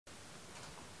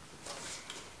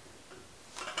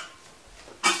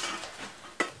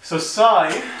So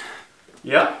Sai,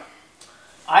 yeah,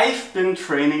 I've been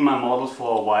training my model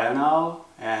for a while now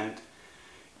and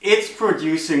it's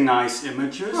producing nice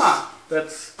images. Ah.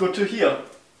 That's good to hear.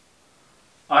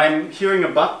 I'm hearing a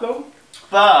but though,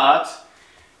 but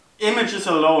images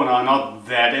alone are not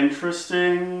that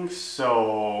interesting,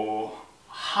 so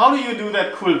how do you do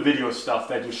that cool video stuff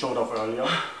that you showed off earlier?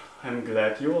 I'm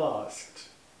glad you asked.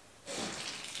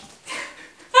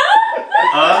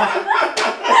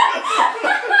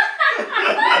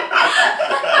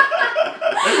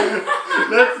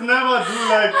 Let's never do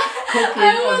like cooking. I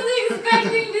wasn't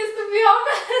expecting this, to be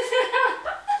honest.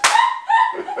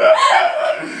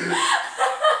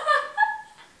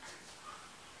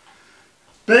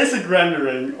 Basic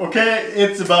rendering, okay?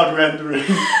 It's about rendering.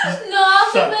 No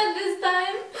argument this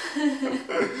time.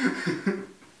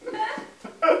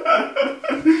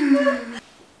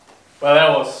 Well, that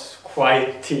was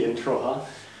quite the intro, huh?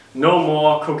 No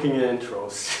more cooking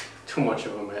intros. Too much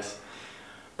of a mess.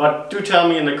 But do tell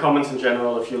me in the comments in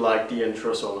general if you like the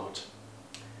intros or not.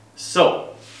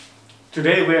 So,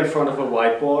 today we're in front of a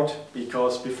whiteboard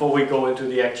because before we go into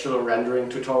the actual rendering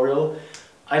tutorial,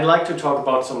 I'd like to talk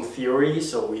about some theory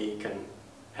so we can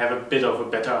have a bit of a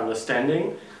better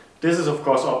understanding. This is of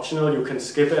course optional, you can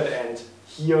skip it, and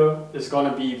here is going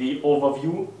to be the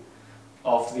overview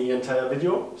of the entire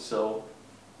video, so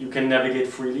you can navigate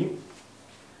freely.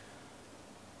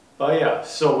 But yeah,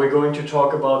 so we're going to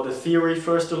talk about the theory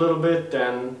first a little bit,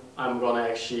 then I'm gonna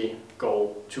actually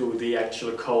go to the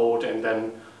actual code, and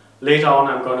then later on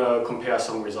I'm gonna compare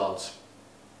some results.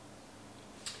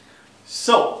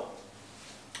 So,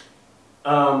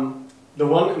 the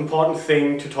one important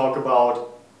thing to talk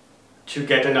about to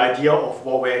get an idea of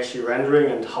what we're actually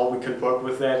rendering and how we can work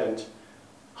with that and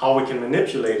how we can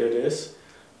manipulate it is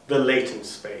the latent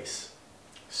space.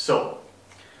 So,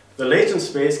 the latent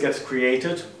space gets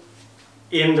created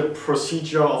in the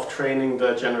procedure of training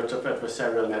the generative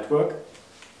adversarial network.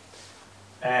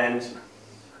 And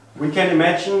we can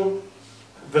imagine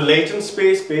the latent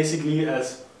space basically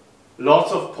as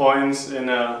lots of points in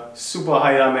a super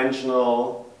high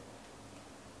dimensional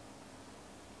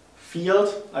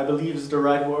field, I believe is the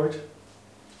right word.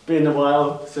 Been a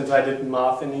while since I did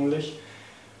math in English.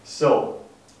 So,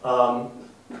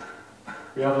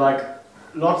 we have like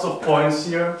lots of points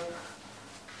here.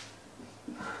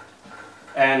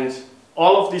 And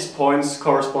all of these points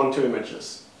correspond to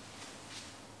images.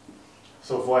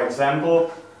 So for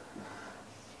example,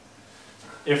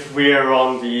 if we're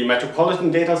on the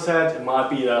metropolitan data set, it might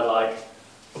be that like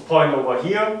a point over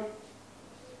here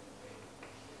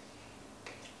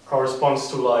corresponds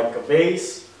to like a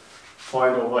base,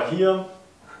 point over here.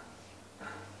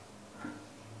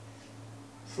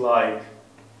 It's like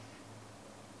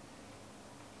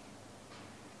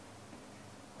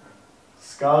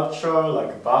sculpture, like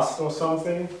a bust or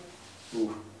something.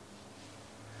 Ooh.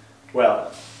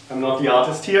 Well, I'm not the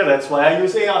artist here, that's why I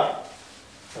use AI.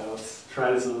 So let's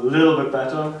try this a little bit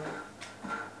better.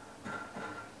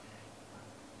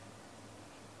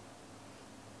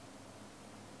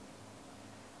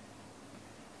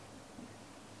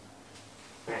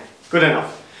 Good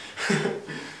enough.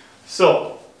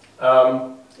 So,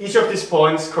 each of these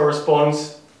points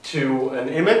corresponds to an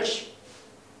image.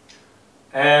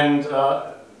 And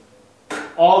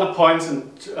all the points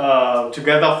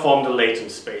together form the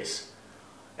latent space.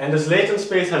 And this latent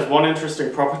space has one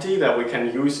interesting property that we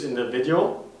can use in the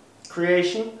video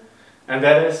creation, and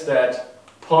that is that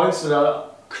points that are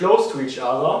close to each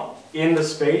other in the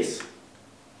space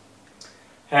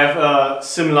have a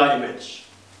similar image.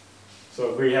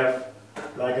 So if we have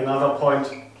like another point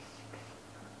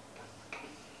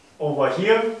over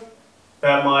here,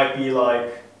 that might be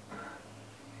like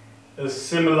a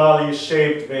similarly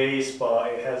shaped vase,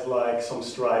 but it has like some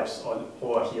stripes on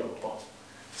over here or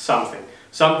something.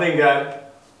 Something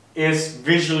that is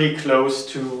visually close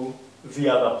to the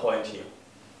other point here.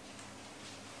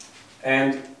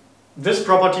 And this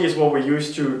property is what we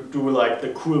use to do like the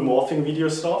cool morphing video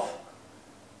stuff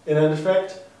in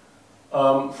effect.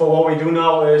 For what we do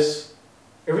now is,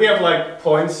 if we have like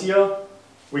points here,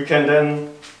 we can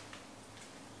then,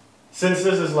 since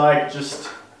this is like just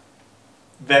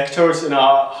vectors in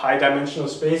our high dimensional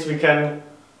space, we can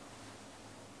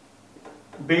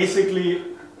basically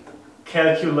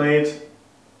calculate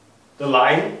the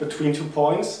line between 2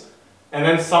 points and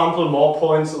then sample more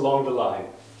points along the line.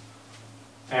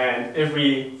 And if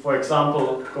we, for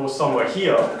example, go somewhere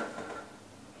here,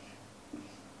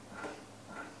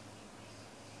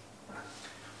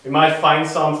 we might find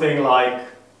something like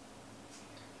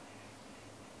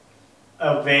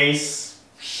a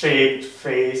vase-shaped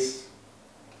face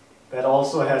that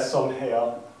also has some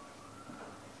hair.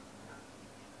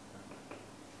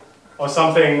 or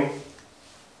something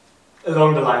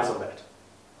along the lines of that.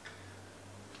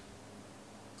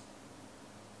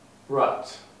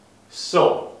 Right,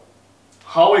 so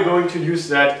how are we going to use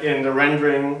that in the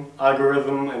rendering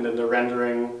algorithm and in the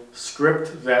rendering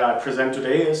script that I present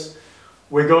today is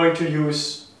we're going to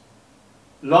use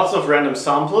lots of random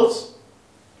samples,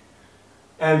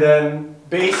 and then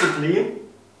basically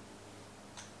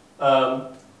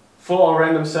for our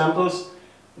random samples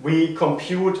we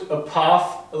compute a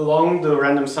path along the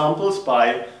random samples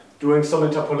by doing some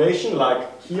interpolation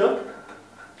like here,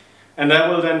 and that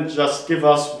will then just give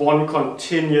us one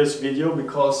continuous video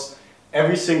because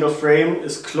every single frame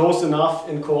is close enough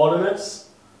in coordinates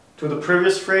to the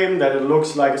previous frame that it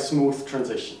looks like a smooth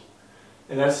transition.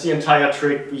 And that's the entire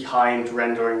trick behind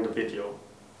rendering the video.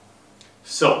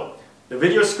 So, the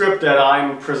video script that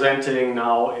I'm presenting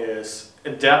now is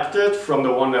adapted from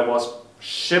the one that was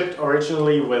shipped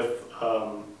originally with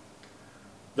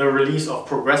the release of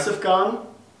Progressive-GAN.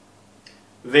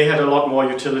 They had a lot more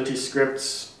utility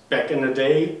scripts back in the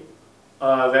day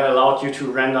that allowed you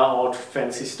to render out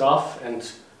fancy stuff and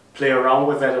play around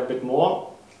with that a bit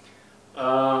more.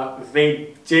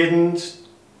 They didn't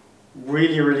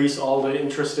really release all the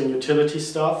interesting utility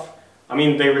stuff. I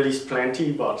mean, they released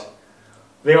plenty, but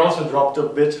they also dropped a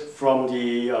bit from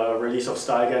the release of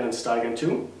Stylegan and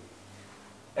Stylegan2.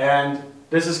 And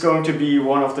this is going to be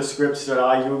one of the scripts that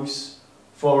I use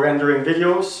for rendering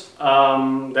videos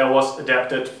that was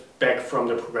adapted back from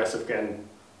the Progressive-GAN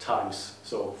times.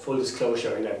 So full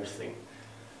disclosure and everything.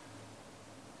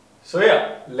 So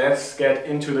yeah, let's get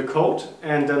into the code,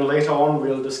 and then later on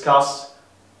we'll discuss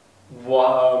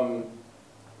all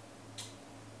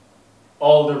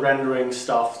the rendering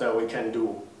stuff that we can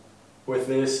do with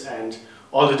this and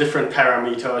all the different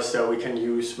parameters that we can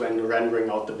use when rendering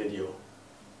out the video.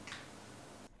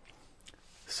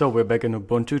 So we're back in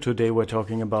Ubuntu. Today we're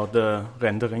talking about the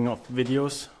rendering of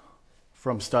videos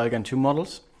from Stylegan2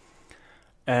 models.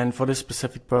 And for this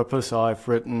specific purpose I've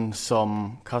written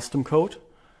some custom code.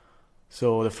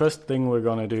 So the first thing we're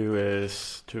gonna do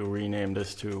is to rename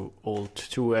this to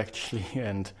old2 actually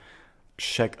and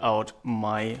check out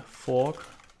my fork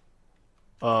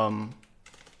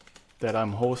that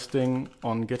I'm hosting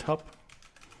on GitHub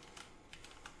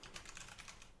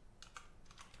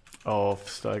of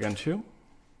Stylegan2.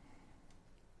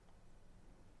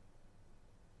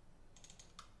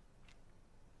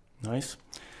 Nice.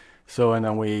 So, and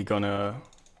then we're gonna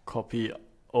copy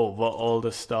over all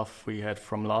the stuff we had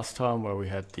from last time where we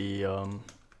had the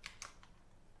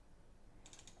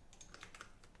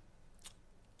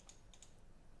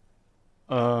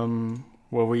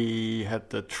where we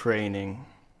had the training.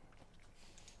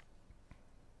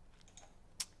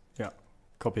 Yeah,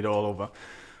 copied all over.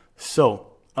 So,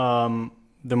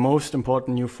 the most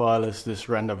important new file is this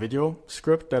render video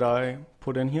script that I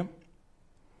put in here.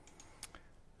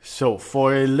 So,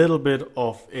 for a little bit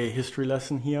of a history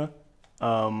lesson here,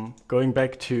 going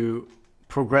back to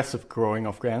progressive growing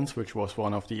of GANs, which was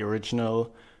one of the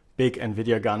original big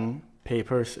NVIDIA GAN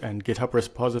papers and GitHub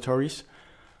repositories,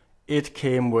 it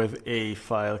came with a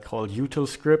file called util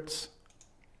scripts,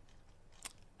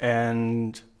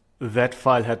 and that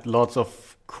file had lots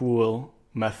of cool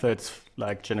methods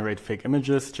like generate fake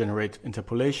images, generate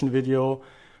interpolation video,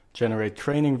 generate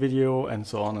training video, and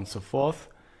so on and so forth,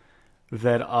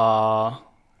 that are,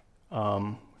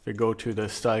 if we go to the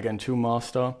Stylegan2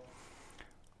 master,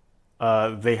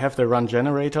 they have the run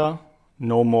generator,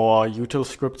 no more util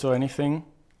scripts or anything.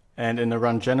 And in the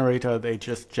run generator, they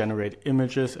just generate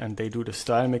images and they do the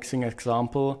style mixing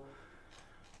example.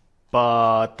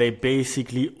 But they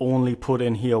basically only put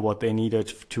in here what they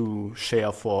needed to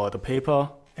share for the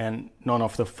paper and none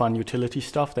of the fun utility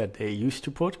stuff that they used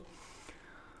to put.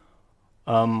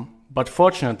 But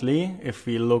fortunately, if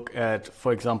we look at,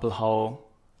 for example, how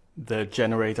the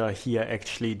generator here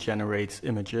actually generates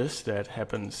images, that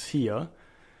happens here,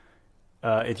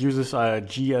 it uses a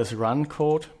gsrun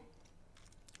code.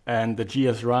 And the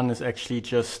gsrun is actually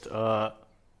just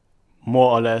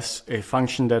more or less a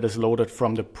function that is loaded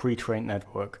from the pre-trained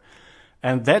network.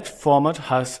 And that format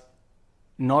has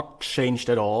not changed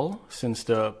at all since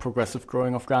the progressive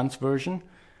growing of GANs version.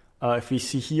 If we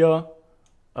see here,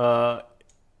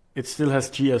 it still has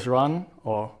gsrun,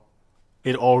 or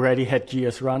it already had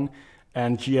gsrun,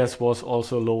 and gs was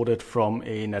also loaded from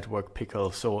a network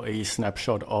pickle, so a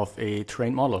snapshot of a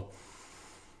trained model.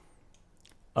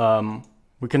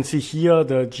 We can see here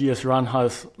the gsrun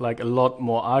has like a lot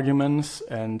more arguments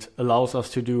and allows us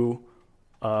to do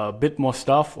a bit more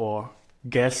stuff or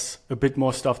guess a bit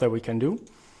more stuff that we can do.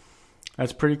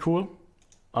 That's pretty cool.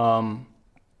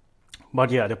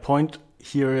 But yeah, the point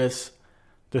here is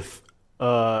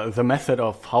the method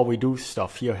of how we do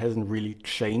stuff here hasn't really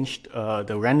changed.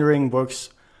 The rendering works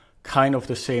kind of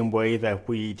the same way that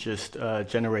we just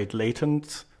generate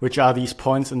latents, which are these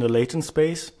points in the latent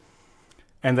space.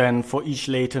 And then for each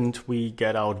latent, we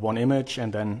get out one image.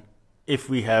 And then if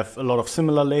we have a lot of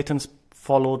similar latents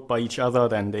followed by each other,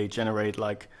 then they generate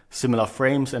like similar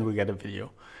frames and we get a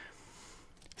video.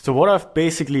 So what I've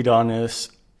basically done is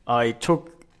I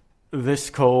took this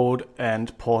code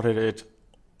and ported it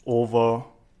over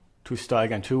to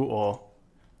Stylegan2, or,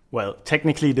 well,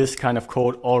 technically this kind of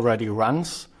code already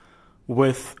runs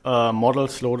with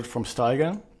models loaded from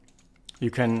Stylegan. You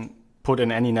can put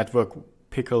in any network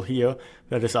pickle here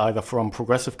that is either from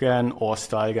ProgressiveGAN or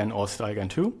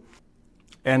Stylegan2.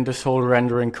 And this whole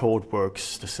rendering code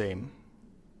works the same.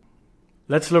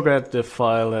 Let's look at the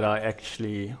file that I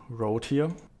actually wrote here.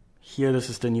 Here, this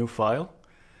is the new file.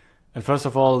 And first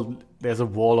of all, there's a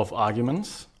wall of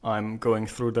arguments. I'm going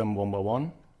through them one by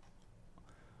one.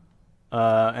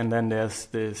 And then there's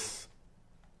this.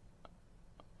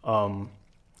 So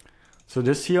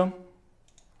this here,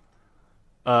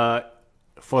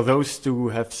 for those who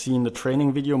have seen the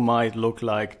training video, might look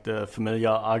like the familiar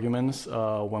arguments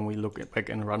when we look back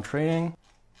and run training.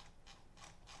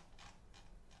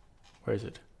 Where is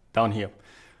it? Down here.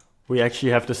 We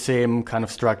actually have the same kind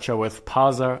of structure with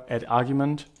parser at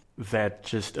argument that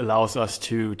just allows us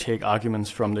to take arguments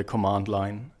from the command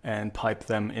line and pipe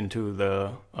them into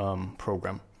the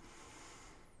program.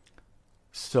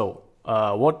 So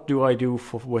what do I do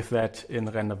with that in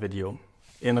render video?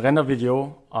 In render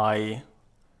video, I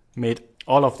made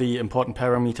all of the important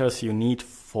parameters you need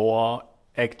for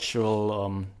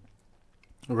actual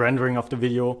rendering of the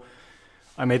video.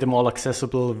 I made them all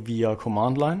accessible via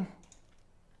command line.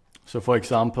 So for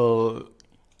example,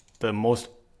 the most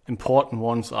important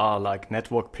ones are like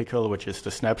network pickle, which is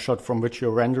the snapshot from which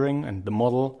you're rendering, and the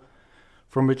model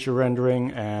from which you're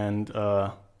rendering, and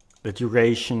the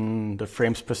duration, the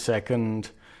frames per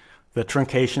second, the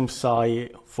truncation psi,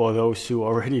 for those who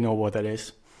already know what that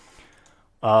is.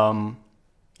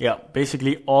 Yeah,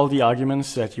 basically all the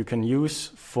arguments that you can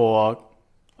use for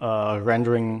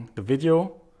rendering the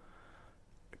video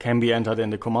can be entered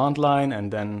in the command line,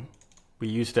 and then we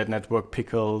use that network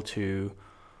pickle to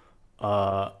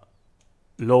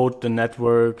load the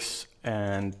networks,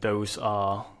 and those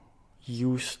are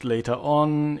used later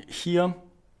on here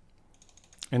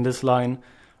in this line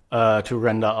to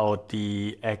render out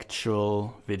the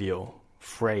actual video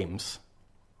frames,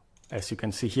 as you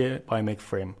can see here by make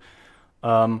frame.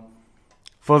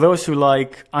 For those who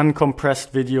like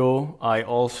uncompressed video, I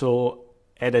also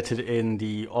edited in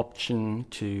the option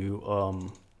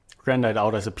to render it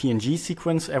out as a PNG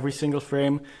sequence every single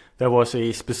frame. There was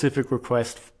a specific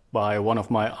request by one of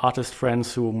my artist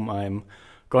friends whom I'm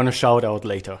gonna shout out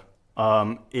later.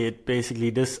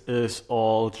 This is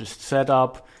all just set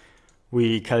up.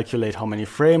 We calculate how many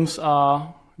frames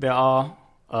there are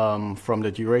from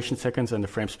the duration seconds and the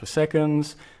frames per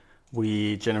second.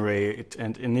 We generate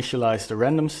and initialize the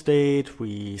random state.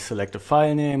 We select a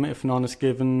file name if none is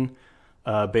given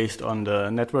based on the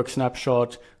network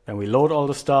snapshot. Then we load all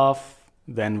the stuff.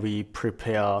 Then we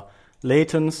prepare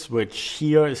latents, which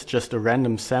here is just a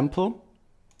random sample.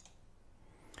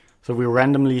 So we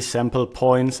randomly sample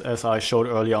points as I showed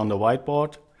earlier on the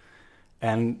whiteboard.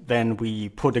 And then we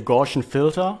put a Gaussian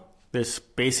filter. This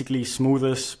basically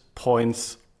smoothes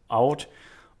points out.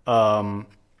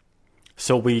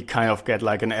 So we kind of get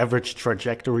like an average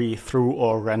trajectory through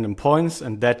our random points,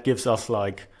 and that gives us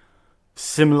like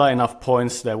similar enough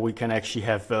points that we can actually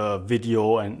have a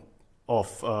video and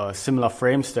of similar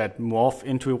frames that morph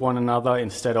into one another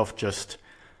instead of just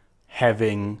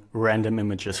having random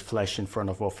images flash in front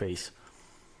of our face.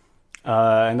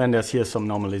 And then there's here some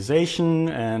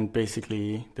normalization, and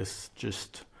basically this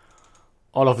just,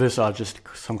 all of this are just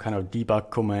some kind of debug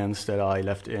commands that I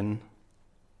left in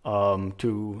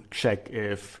to check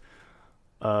if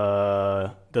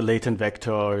the latent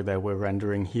vector that we're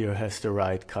rendering here has the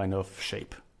right kind of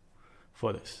shape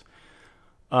for this.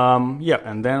 Yeah,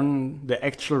 and then the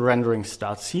actual rendering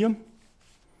starts here.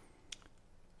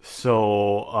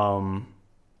 So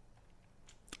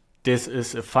this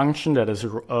is a function that is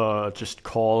just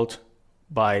called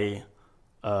by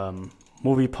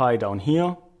moviepy down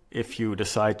here if you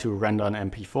decide to render an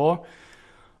MP4.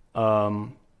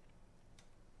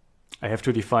 I have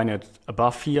to define it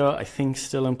above here, I think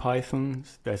still in Python.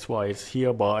 That's why it's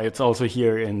here, but it's also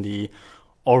here in the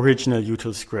original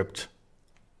util script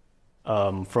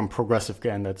from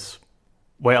ProgressiveGAN. That's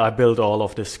where I built all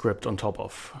of this script on top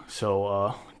of.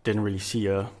 So didn't really see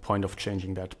a point of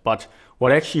changing that. But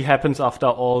what actually happens after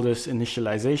all this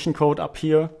initialization code up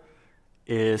here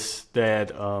is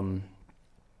that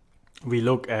we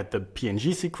look at the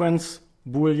PNG sequence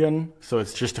boolean. So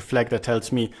it's just a flag that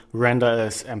tells me render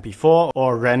as MP4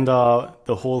 or render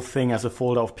the whole thing as a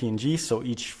folder of PNG. So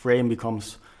each frame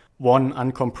becomes one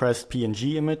uncompressed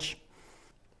PNG image.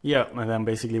 Yeah, and then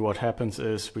basically what happens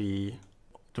is we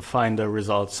define the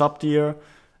result subdir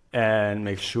and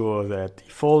make sure that the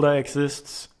folder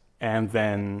exists. And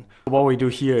then what we do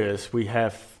here is we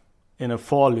have in a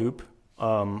for loop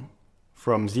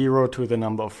from 0 to the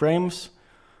number of frames,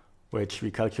 which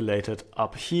we calculated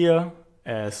up here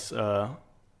as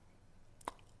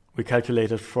we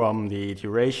calculated from the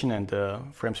duration and the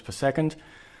frames per second.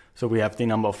 So we have the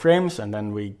number of frames, and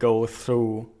then we go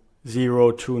through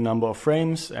 0 to number of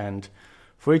frames, and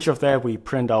for each of that we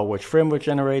print out which frame we're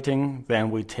generating.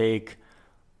 Then we take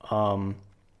the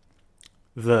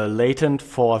latent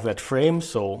for that frame,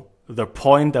 so the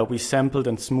point that we sampled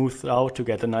and smoothed out to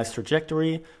get a nice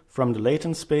trajectory from the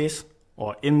latent space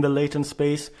or in the latent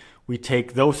space. We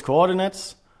take those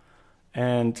coordinates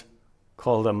and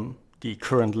call them the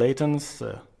current latents.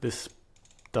 This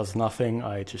does nothing,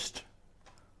 I just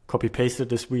copy pasted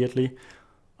this weirdly.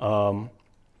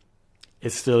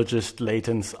 It's still just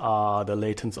latents are the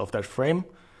latents of that frame.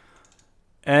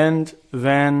 And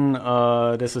then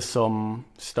this is some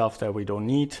stuff that we don't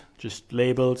need, just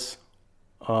labels.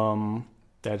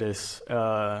 That is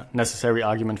a necessary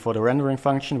argument for the rendering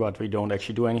function, but we don't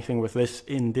actually do anything with this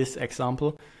in this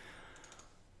example.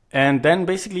 And then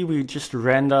basically we just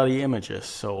render the images.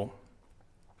 So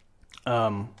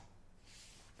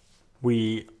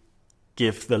we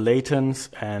give the latents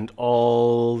and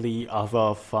all the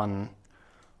other fun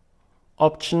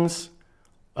options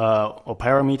or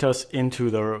parameters into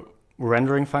the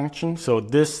rendering function. So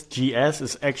this GS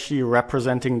is actually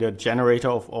representing the generator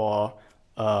of our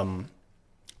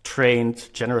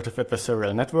trained generative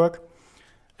adversarial network.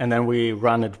 And then we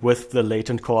run it with the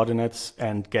latent coordinates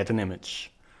and get an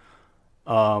image.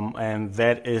 And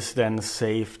that is then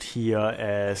saved here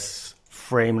as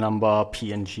frame number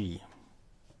PNG,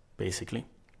 basically,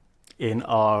 in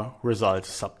our result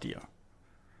subdir.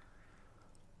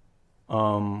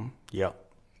 Yeah,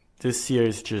 this here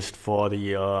is just for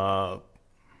the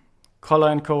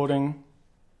color encoding,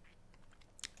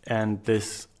 and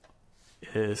this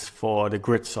is for the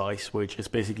grid size, which is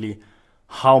basically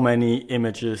how many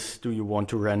images do you want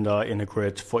to render in a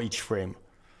grid for each frame.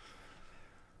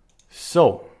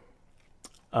 So,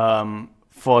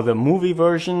 for the movie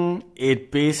version,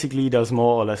 it basically does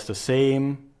more or less the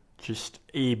same, just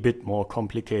a bit more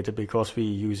complicated because we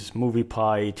use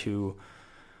moviepy to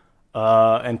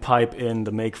and pipe in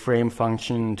the make frame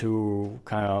function to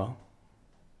kind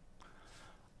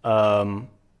of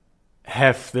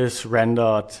have this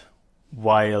rendered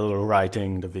while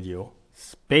writing the video.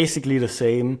 It's basically the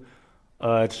same,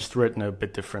 just written a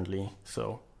bit differently.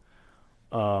 So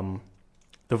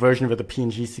the version with the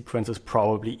PNG sequence is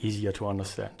probably easier to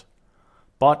understand.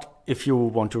 But if you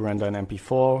want to render an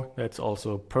MP4, that's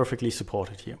also perfectly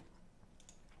supported here.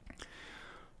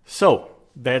 So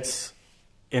that's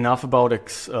enough about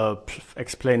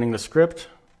explaining the script.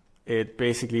 It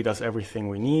basically does everything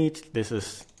we need. This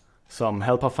is some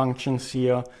helper functions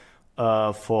here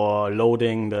for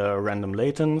loading the random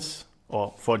latents,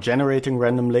 or for generating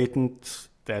random latents.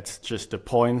 That's just the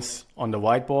points on the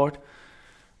whiteboard.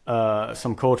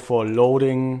 Some code for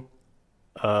loading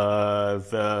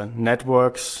the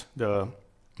networks, the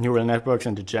neural networks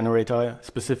and the generator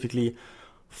specifically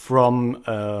from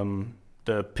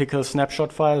the pickle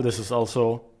snapshot file. This is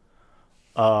also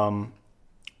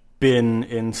been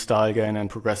in Stylegan and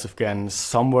ProgressiveGAN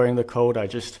somewhere in the code. I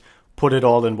just put it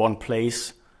all in one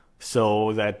place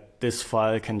so that this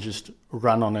file can just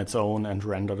run on its own and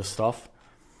render the stuff.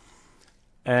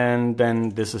 And then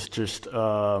this is just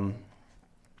to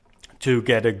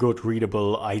get a good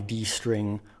readable ID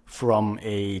string from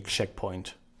a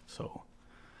checkpoint. So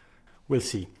we'll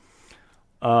see.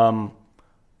 So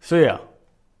yeah,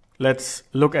 let's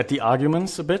look at the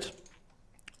arguments a bit.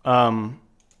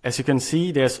 As you can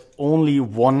see, there's only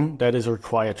one that is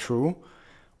required true.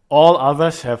 All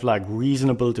others have like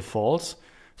reasonable defaults.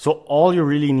 So all you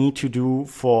really need to do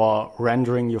for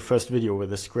rendering your first video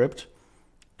with a script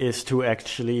is to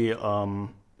actually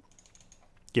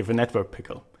give a network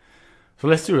pickle. So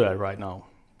let's do that right now.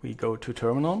 We go to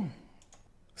terminal.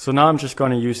 So now I'm just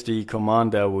going to use the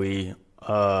command that we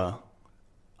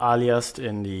aliased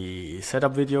in the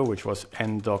setup video, which was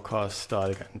ndocker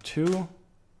stylegan2,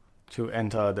 to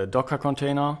enter the Docker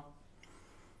container.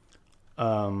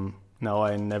 Now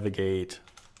I navigate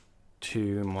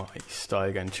to my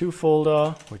Stylegan2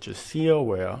 folder, which is here,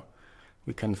 where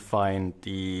we can find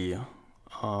the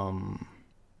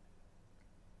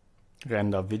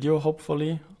render video,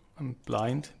 hopefully. I'm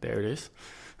blind, there it is.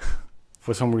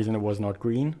 For some reason it was not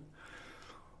green.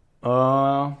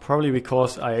 Probably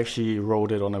because I actually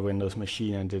wrote it on a Windows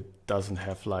machine and it doesn't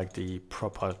have like the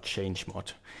proper change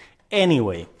mod.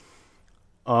 Anyway,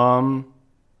 I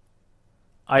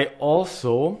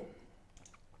also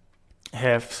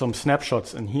have some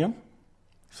snapshots in here.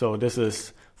 So this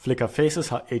is Flickr Faces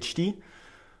HD.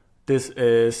 This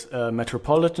is a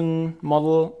Metropolitan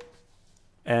model,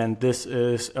 and this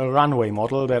is a runway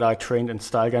model that I trained in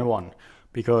Stylegan2.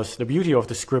 Because the beauty of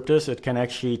the script is it can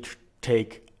actually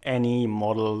take any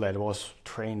model that was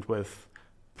trained with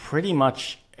pretty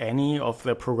much any of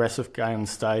the progressive guy in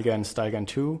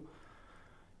Stylegan2,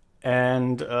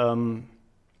 and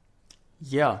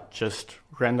yeah, just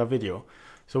render video.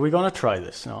 So we're gonna try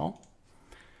this now.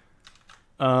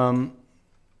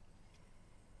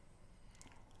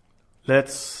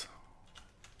 Let's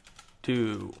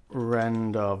do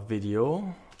render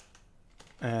video,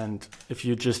 and if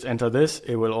you just enter this,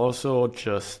 it will also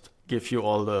just give you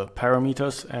all the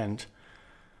parameters, and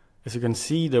as you can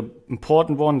see, the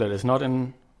important one that is not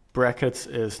in brackets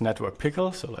is network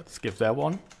pickle, so let's give that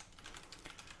one.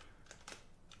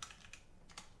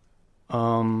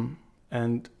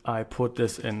 And I put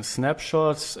this in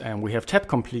snapshots, and we have tab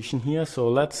completion here, so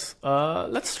let's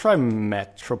try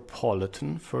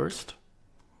Metropolitan first.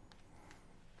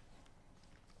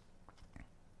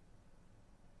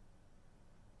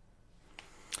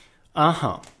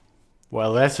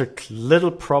 Well, there's a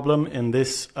little problem in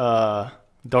this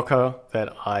Docker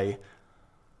that I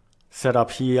set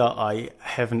up here. I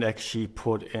haven't actually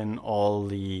put in all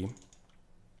the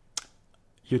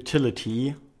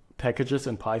utility packages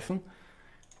in Python.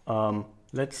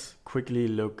 Let's quickly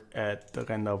look at the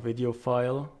render video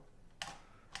file,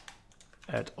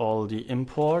 at all the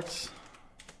imports.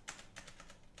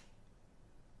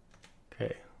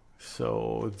 Okay,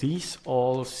 so these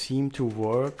all seem to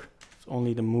work. It's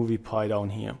only the moviepy down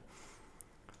here.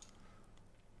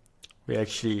 We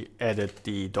actually added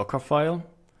the Dockerfile.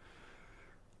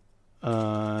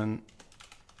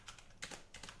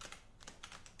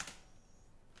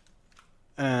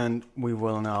 And we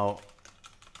will now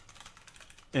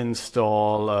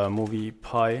install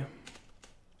moviepy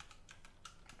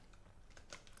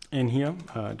in here.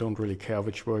 I don't really care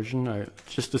which version. I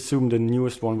just assume the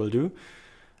newest one will do.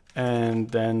 And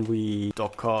then we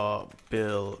docker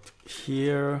build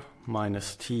here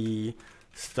 -t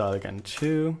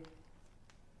Stylegan2.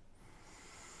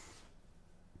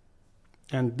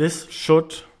 And this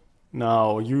should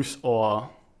now use our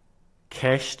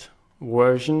cached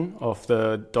version of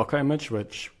the Docker image,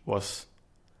 which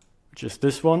is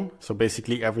this one. So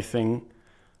basically everything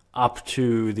up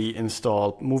to the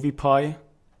installed moviepy,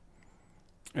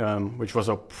 which was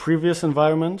our previous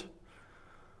environment.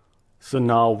 So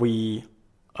now we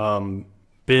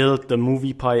build the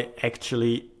moviepy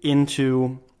actually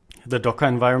into the Docker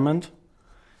environment,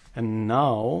 and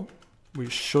now we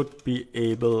should be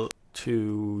able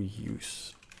to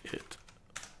use it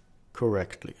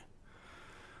correctly.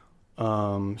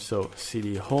 So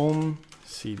cd home,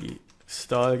 cd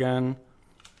Stylegan,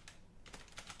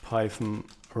 Python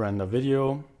render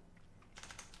video,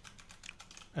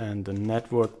 and the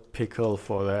network pickle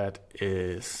for that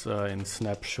is in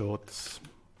snapshots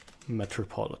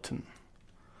Metropolitan.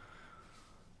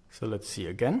 So let's see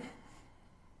again.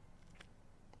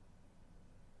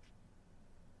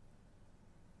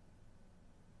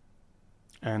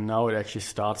 And now it actually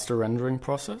starts the rendering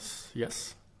process.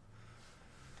 Yes.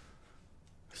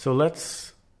 So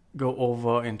let's go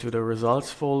over into the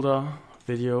results folder,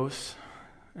 videos,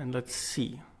 and let's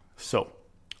see. So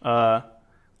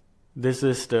this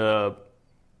is the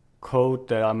code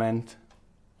that I meant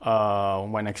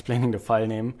when explaining the file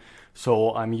name.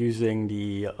 So I'm using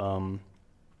the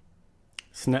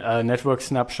network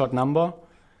snapshot number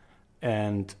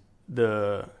and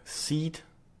the seed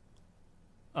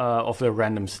of the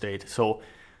random state. So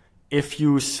if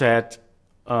you set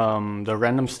the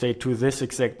random state to this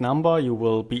exact number, you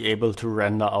will be able to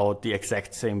render out the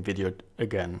exact same video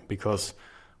again, because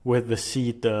with the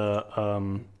seed,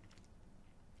 the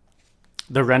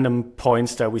random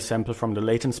points that we sample from the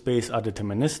latent space are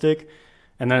deterministic,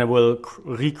 and then it will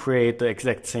recreate the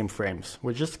exact same frames,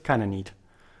 which is kind of neat.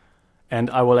 And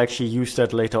I will actually use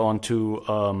that later on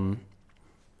to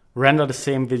render the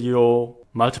same video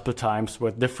multiple times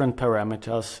with different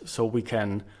parameters, so we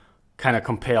can kind of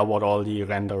compare what all the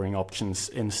rendering options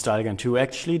in Stylegan2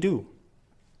 actually do.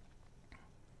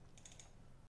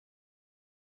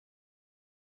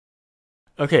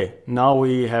 Okay, now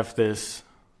we have this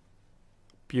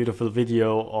beautiful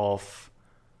video of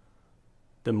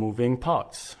the moving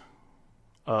parts.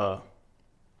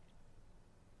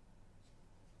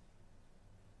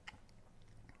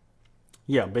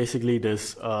 yeah, basically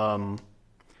this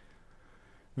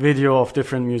video of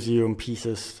different museum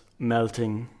pieces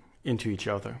melting into each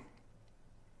other.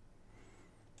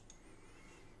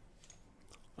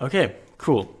 Okay,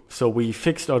 cool. So we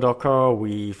fixed our Docker,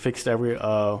 we fixed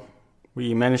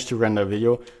we managed to render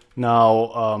video.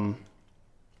 Now,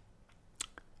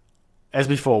 as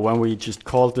before, when we just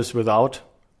called this without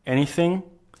anything,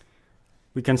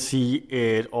 we can see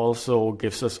it also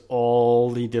gives us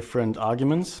all the different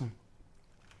arguments.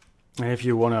 And if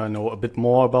you want to know a bit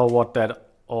more about what that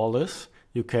all is,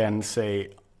 you can say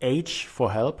H for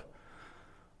help.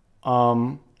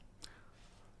 And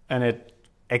it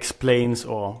explains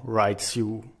or writes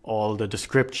you all the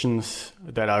descriptions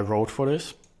that I wrote for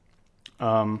this.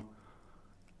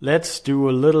 Let's do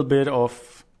a little bit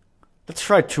of, let's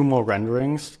try 2 more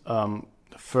renderings. The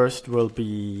first will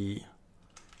be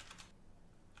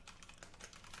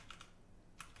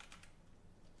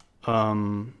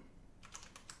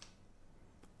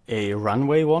a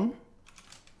runway one.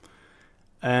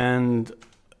 And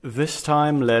this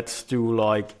time let's do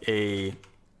like a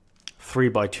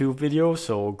 3x2 video.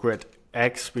 So grid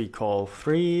X we call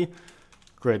 3,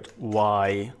 grid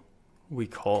Y we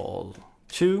call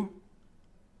 2.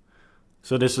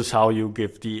 So this is how you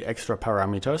give the extra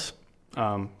parameters.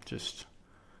 Just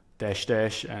dash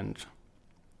dash and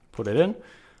put it in.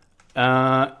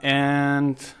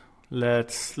 And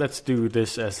let's do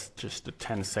this as just a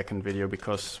 10-second video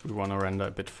because we want to render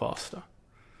a bit faster.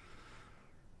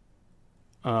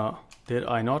 Did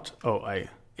I not? Oh,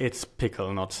 it's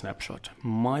pickle, not snapshot.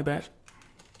 My bad.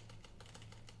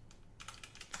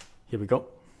 Here we go.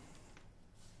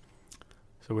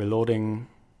 So we're loading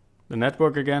the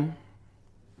network again.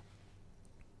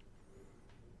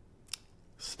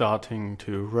 Starting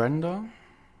to render.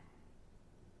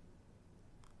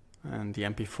 And the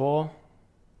MP4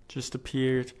 just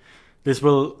appeared. This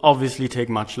will obviously take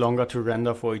much longer to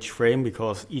render for each frame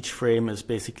because each frame is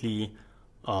basically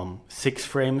 6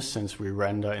 frames since we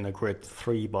render in a grid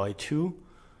 3x2.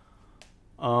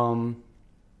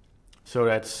 So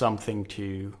that's something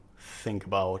to think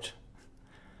about.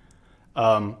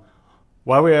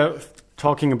 While we are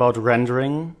talking about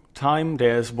rendering time,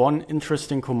 there's one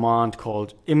interesting command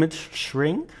called image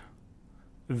shrink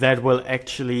that will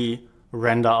actually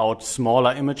render out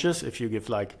smaller images. If you give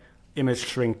like image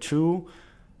shrink 2,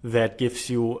 that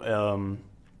gives you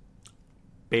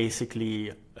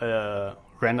basically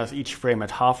renders each frame at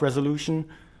half resolution,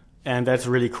 and that's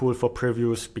really cool for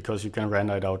previews because you can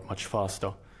render it out much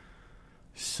faster.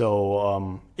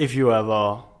 So if you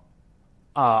ever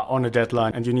are on a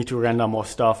deadline and you need to render more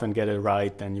stuff and get it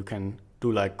right, then you can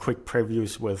do like quick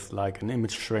previews with like an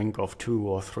image shrink of 2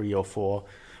 or 3 or 4.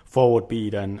 4 would be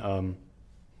then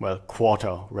well,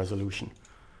 quarter resolution,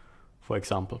 for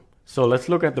example. So let's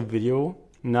look at the video.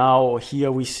 Now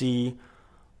here we see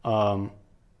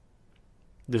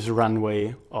this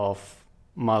runway of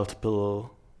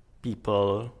multiple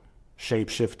people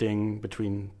shape-shifting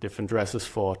between different dresses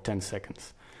for 10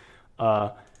 seconds.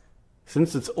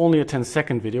 Since it's only a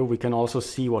 10-second video, we can also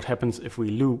see what happens if we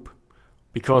loop,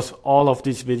 because all of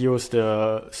these videos,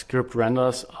 the script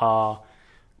renders are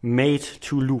made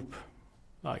to loop.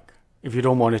 Like, if you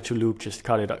don't want it to loop, just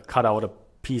cut out a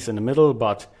piece in the middle,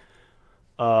 but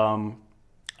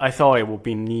I thought it would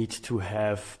be neat to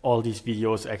have all these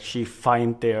videos actually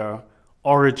find their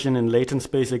origin in latent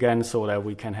space again so that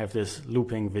we can have this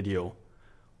looping video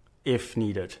if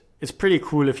needed. It's pretty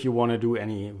cool if you want to do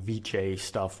any VJ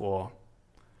stuff or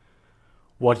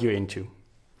what you're into.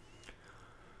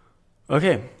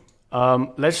 Okay,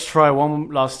 let's try one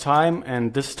last time,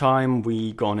 and this time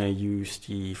we're gonna use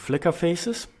the flicker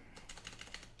faces.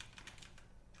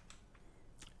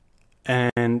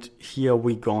 And here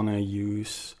we're gonna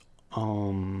use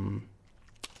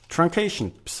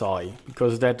truncation psi,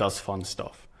 because that does fun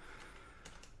stuff.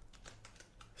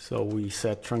 So we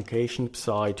set truncation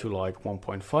psi to like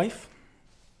 1.5.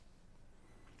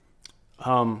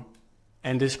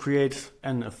 And this creates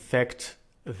an effect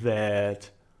that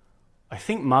I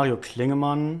think Mario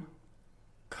Klingemann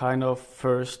kind of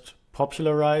first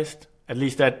popularized. At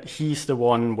least that he's the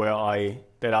one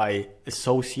that I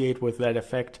associate with that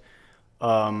effect.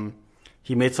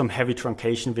 He made some heavy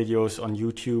truncation videos on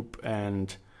YouTube,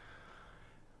 and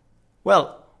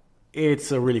well,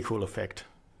 it's a really cool effect.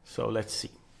 So let's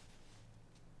see.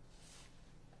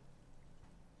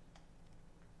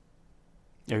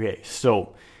 Okay,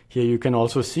 so here you can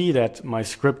also see that my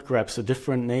script grabs a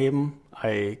different name.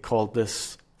 I called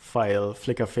this file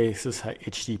flicker faces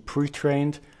HD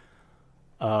pre-trained.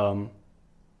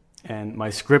 And my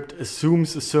script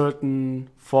assumes a certain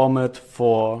format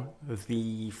for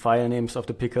the file names of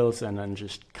the pickles and then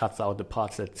just cuts out the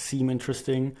parts that seem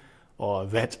interesting or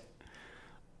that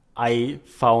I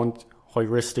found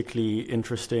heuristically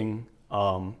interesting.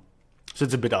 So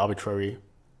it's a bit arbitrary.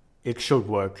 It should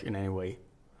work in any way.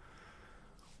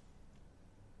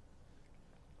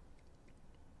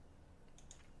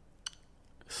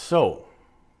 So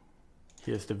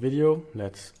here's the video.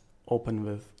 Let's open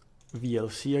with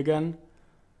VLC again.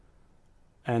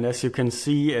 And as you can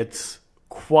see, it's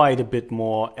quite a bit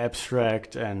more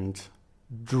abstract and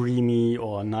dreamy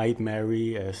or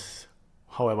nightmare-y, as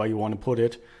however you want to put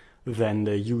it, than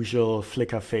the usual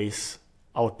flicker face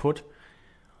output.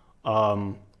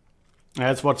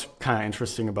 That's what's kind of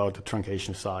interesting about the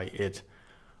truncation side. It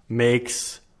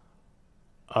makes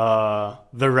the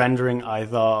rendering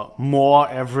either more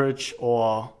average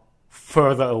or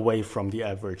further away from the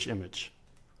average image,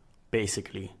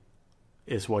 basically,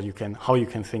 is what you can, how you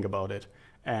can think about it.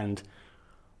 And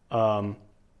the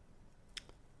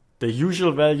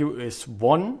usual value is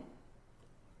 1,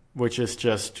 which is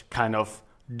just kind of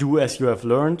do as you have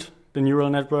learned the neural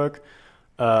network.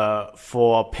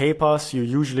 For papers, you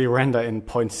usually render in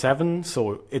 0.7,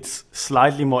 so it's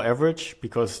slightly more average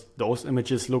because those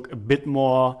images look a bit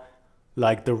more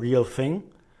like the real thing.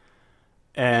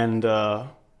 And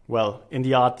well, in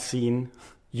the art scene,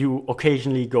 you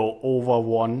occasionally go over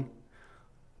 1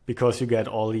 because you get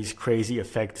all these crazy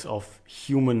effects of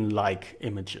human-like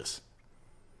images.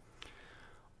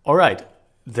 All right,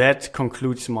 that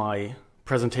concludes my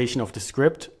presentation of the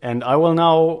script, and I will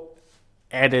now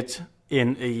add it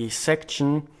in a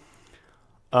section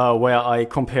where I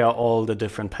compare all the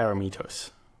different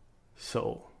parameters.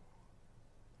 So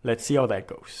let's see how that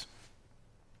goes.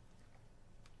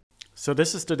 So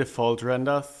this is the default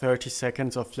render, 30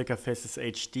 seconds of flicker faces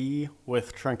HD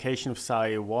with truncation of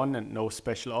SAE1 and no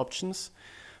special options.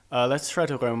 Let's try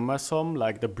to remember some,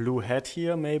 like the blue head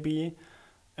here maybe,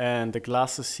 and the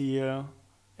glasses here,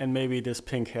 and maybe this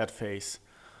pink-haired face.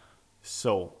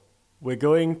 So we're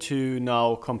going to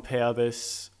now compare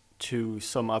this to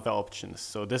some other options.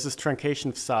 So this is truncation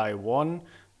of SAE1,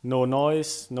 no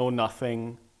noise, no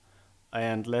nothing,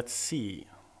 and let's see.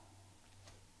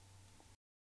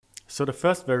 So the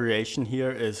first variation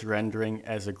here is rendering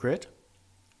as a grid.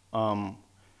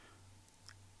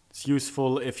 It's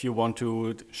useful if you want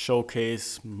to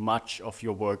showcase much of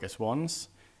your work at once.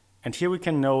 And here we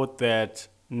can note that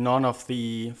none of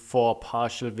the 4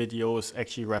 partial videos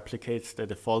actually replicates the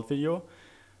default video.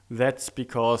 That's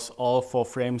because all 4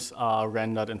 frames are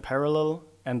rendered in parallel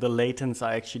and the latents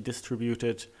are actually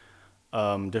distributed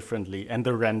differently, and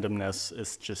the randomness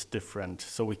is just different,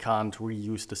 so we can't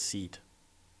reuse the seed.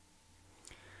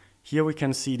 Here we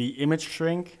can see the image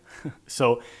shrink.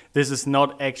 So this is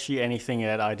not actually anything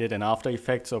that I did in After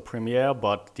Effects or Premiere,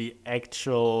 but the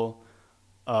actual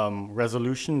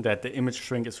resolution that the image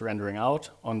shrink is rendering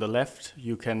out. On the left,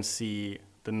 you can see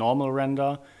the normal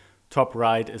render. Top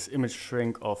right is image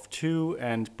shrink of 2,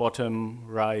 and bottom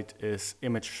right is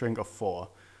image shrink of 4.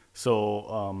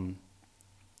 So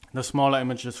the smaller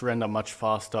images render much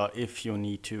faster if you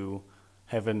need to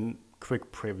have a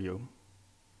quick preview.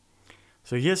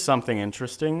 So here's something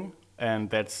interesting, and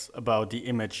that's about the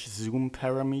image zoom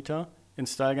parameter in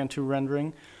Stylegan2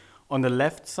 rendering. On the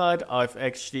left side, I've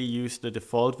actually used the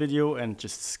default video and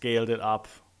just scaled it up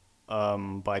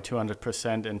by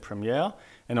 200% in Premiere.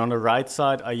 And on the right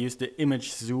side, I used the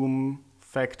image zoom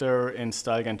factor in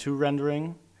Stylegan2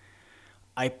 rendering.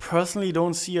 I personally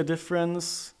don't see a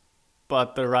difference,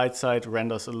 but the right side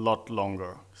renders a lot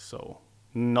longer, so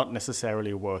not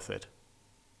necessarily worth it.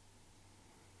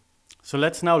 So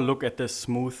let's now look at the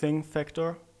smoothing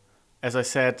factor. As I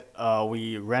said,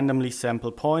 we randomly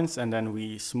sample points and then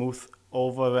we smooth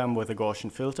over them with a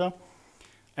Gaussian filter.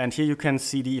 And here you can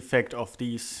see the effect of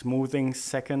the smoothing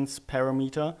seconds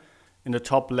parameter. In the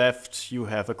top left, you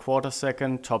have a 1/4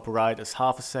 second, top right is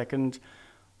 1/2 second,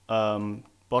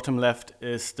 bottom left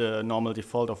is the normal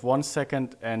default of 1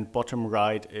 second, and bottom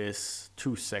right is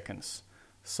 2 seconds.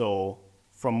 So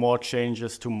from more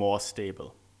changes to more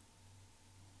stable.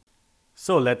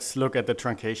 So let's look at the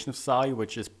truncation of SAE,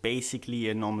 which is basically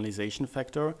a normalization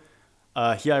factor.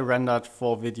 Here I rendered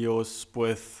 4 videos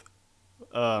with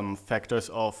factors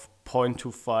of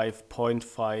 0.25,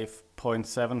 0.5,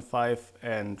 0.75,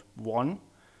 and 1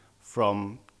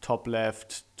 from top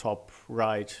left, top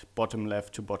right, bottom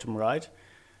left to bottom right.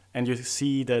 And you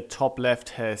see the top left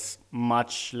has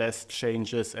much less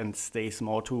changes and stays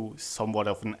more to somewhat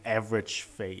of an average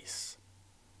face.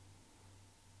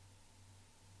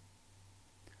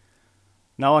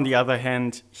 Now on the other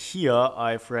hand, here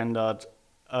I've rendered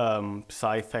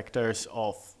psi factors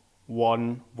of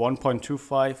 1,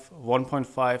 1.25,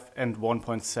 1.5 and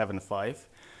 1.75.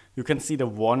 You can see the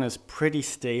 1 is pretty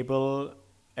stable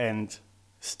and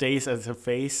stays as a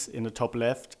face in the top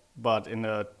left, but in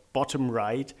the bottom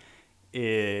right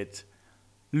it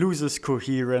loses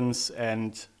coherence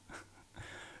and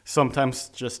sometimes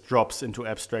just drops into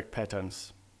abstract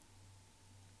patterns.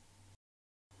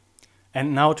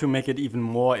 And now to make it even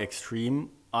more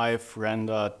extreme, I've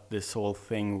rendered this whole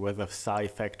thing with a psi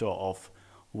factor of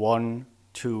 1,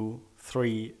 2,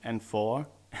 3 and 4.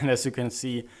 And as you can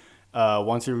see,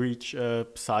 once you reach a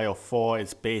psi of 4,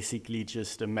 it's basically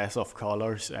just a mess of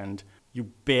colors and you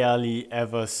barely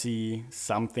ever see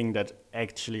something that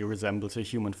actually resembles a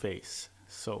human face.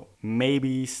 So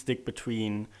maybe stick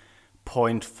between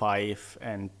 0.5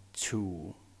 and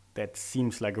 2. That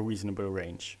seems like a reasonable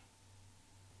range.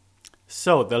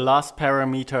 So the last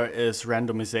parameter is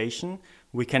randomization.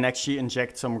 We can actually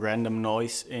inject some random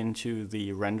noise into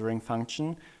the rendering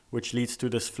function, which leads to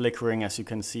this flickering as you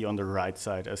can see on the right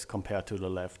side as compared to the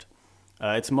left.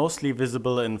 It's mostly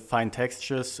visible in fine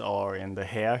textures or in the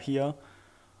hair here.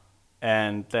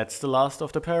 And that's the last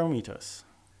of the parameters.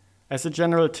 As a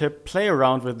general tip, play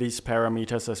around with these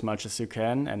parameters as much as you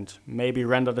can and maybe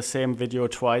render the same video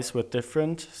twice with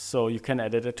different so you can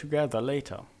edit it together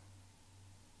later.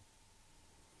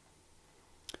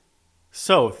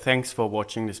 So, thanks for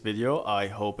watching this video. I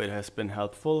hope it has been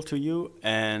helpful to you,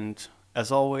 and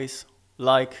as always,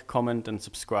 like, comment and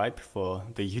subscribe for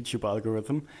the YouTube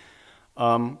algorithm.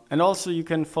 And also you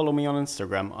can follow me on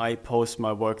Instagram. I post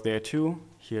my work there too.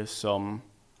 Here's some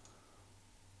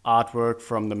artwork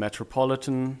from the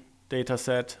Metropolitan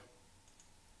dataset.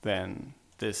 Then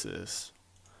this is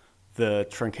the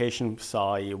truncation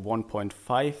psi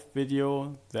 1.5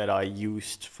 video that I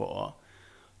used for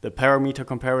the parameter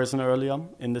comparison earlier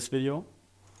in this video.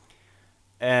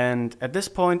 And at this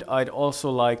point, I'd also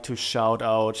like to shout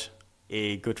out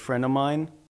a good friend of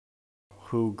mine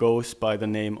who goes by the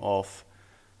name of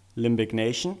Limbic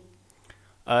Nation.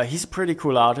 He's a pretty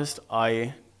cool artist.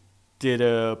 I did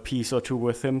a piece or two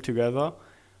with him together,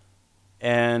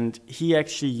 and he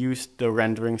actually used the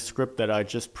rendering script that I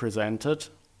just presented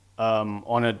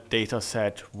on a data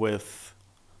set with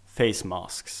face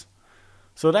masks.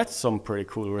 So that's some pretty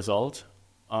cool result.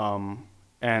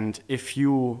 And if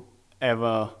you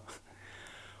ever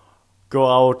go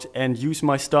out and use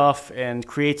my stuff and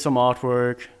create some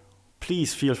artwork,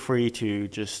 please feel free to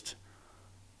just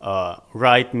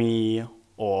write me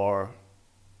or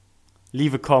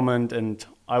leave a comment and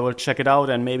I will check it out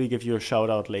and maybe give you a shout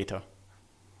out later.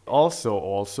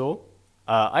 Also,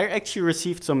 I actually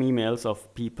received some emails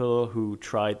of people who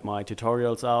tried my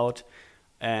tutorials out,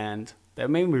 and that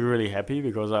made me really happy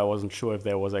because I wasn't sure if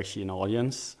there was actually an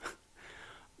audience.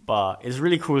 But it's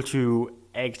really cool to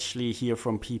actually hear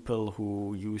from people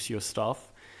who use your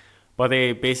stuff. But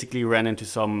they basically ran into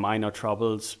some minor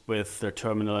troubles with their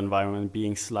terminal environment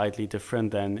being slightly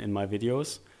different than in my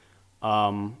videos.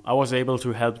 I was able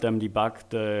to help them debug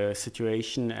the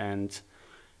situation and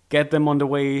get them on the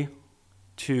way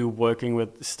to working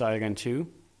with Stylegan2.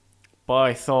 But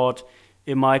I thought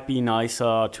it might be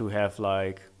nicer to have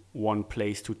like one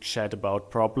place to chat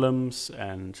about problems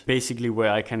and basically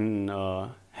where I can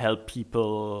help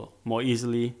people more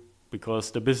easily,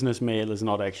 because the business mail is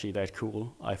not actually that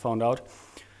cool, I found out.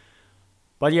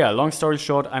 But yeah, long story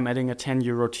short, I'm adding a 10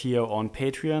 euro tier on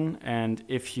Patreon, and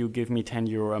if you give me 10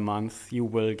 euro a month, you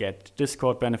will get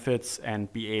Discord benefits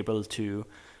and be able to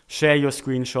share your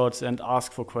screenshots and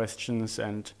ask for questions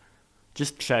and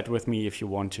just chat with me if you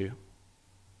want to.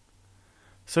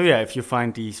 So yeah, if you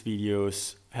find these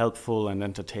videos helpful and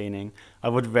entertaining, I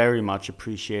would very much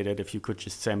appreciate it if you could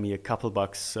just send me a couple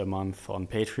bucks a month on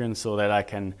Patreon so that I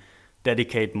can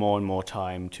dedicate more and more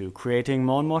time to creating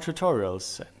more and more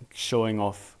tutorials and showing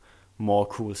off more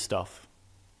cool stuff.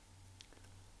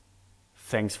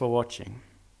 Thanks for watching.